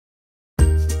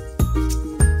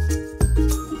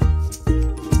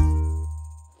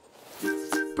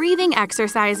breathing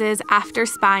exercises after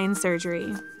spine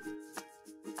surgery.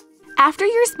 After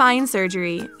your spine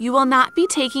surgery, you will not be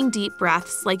taking deep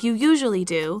breaths like you usually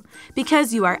do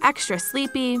because you are extra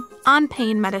sleepy, on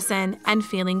pain medicine, and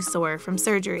feeling sore from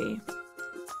surgery.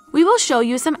 We will show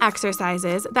you some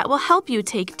exercises that will help you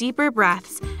take deeper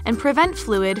breaths and prevent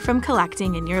fluid from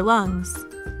collecting in your lungs.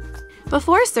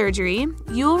 Before surgery,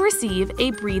 you will receive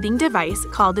a breathing device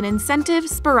called an incentive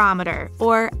spirometer,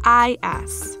 or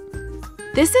IS.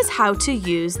 This is how to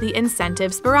use the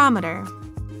incentive spirometer.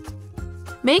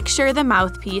 Make sure the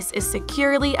mouthpiece is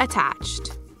securely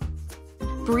attached.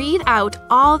 Breathe out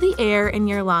all the air in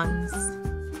your lungs.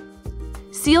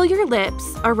 Seal your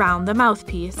lips around the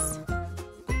mouthpiece.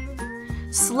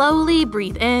 Slowly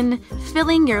breathe in,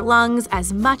 filling your lungs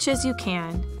as much as you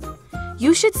can.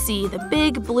 You should see the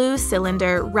big blue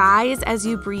cylinder rise as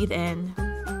you breathe in.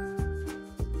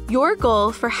 Your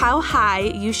goal for how high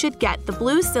you should get the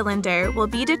blue cylinder will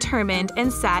be determined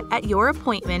and set at your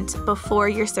appointment before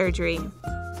your surgery.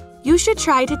 You should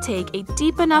try to take a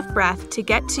deep enough breath to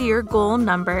get to your goal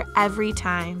number every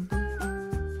time.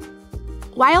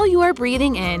 While you are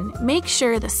breathing in, make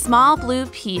sure the small blue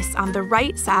piece on the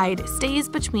right side stays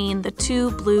between the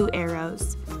two blue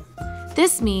arrows.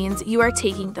 This means you are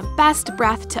taking the best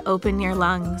breath to open your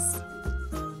lungs.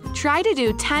 Try to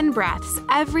do 10 breaths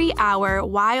every hour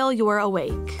while you're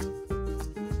awake.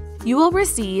 You will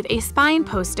receive a spine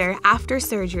poster after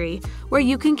surgery where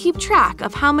you can keep track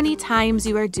of how many times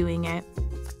you are doing it.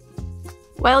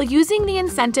 While using the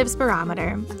incentive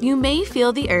spirometer, you may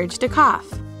feel the urge to cough.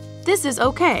 This is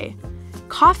okay.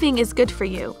 Coughing is good for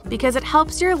you because it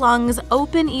helps your lungs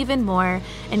open even more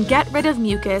and get rid of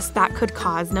mucus that could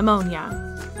cause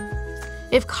pneumonia.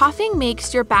 If coughing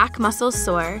makes your back muscles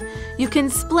sore, you can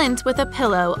splint with a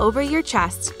pillow over your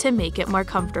chest to make it more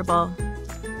comfortable.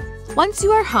 Once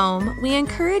you are home, we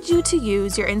encourage you to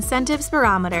use your incentive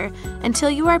spirometer until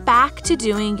you are back to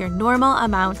doing your normal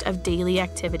amount of daily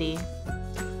activity.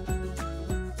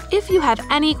 If you have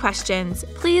any questions,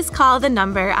 please call the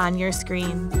number on your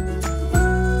screen.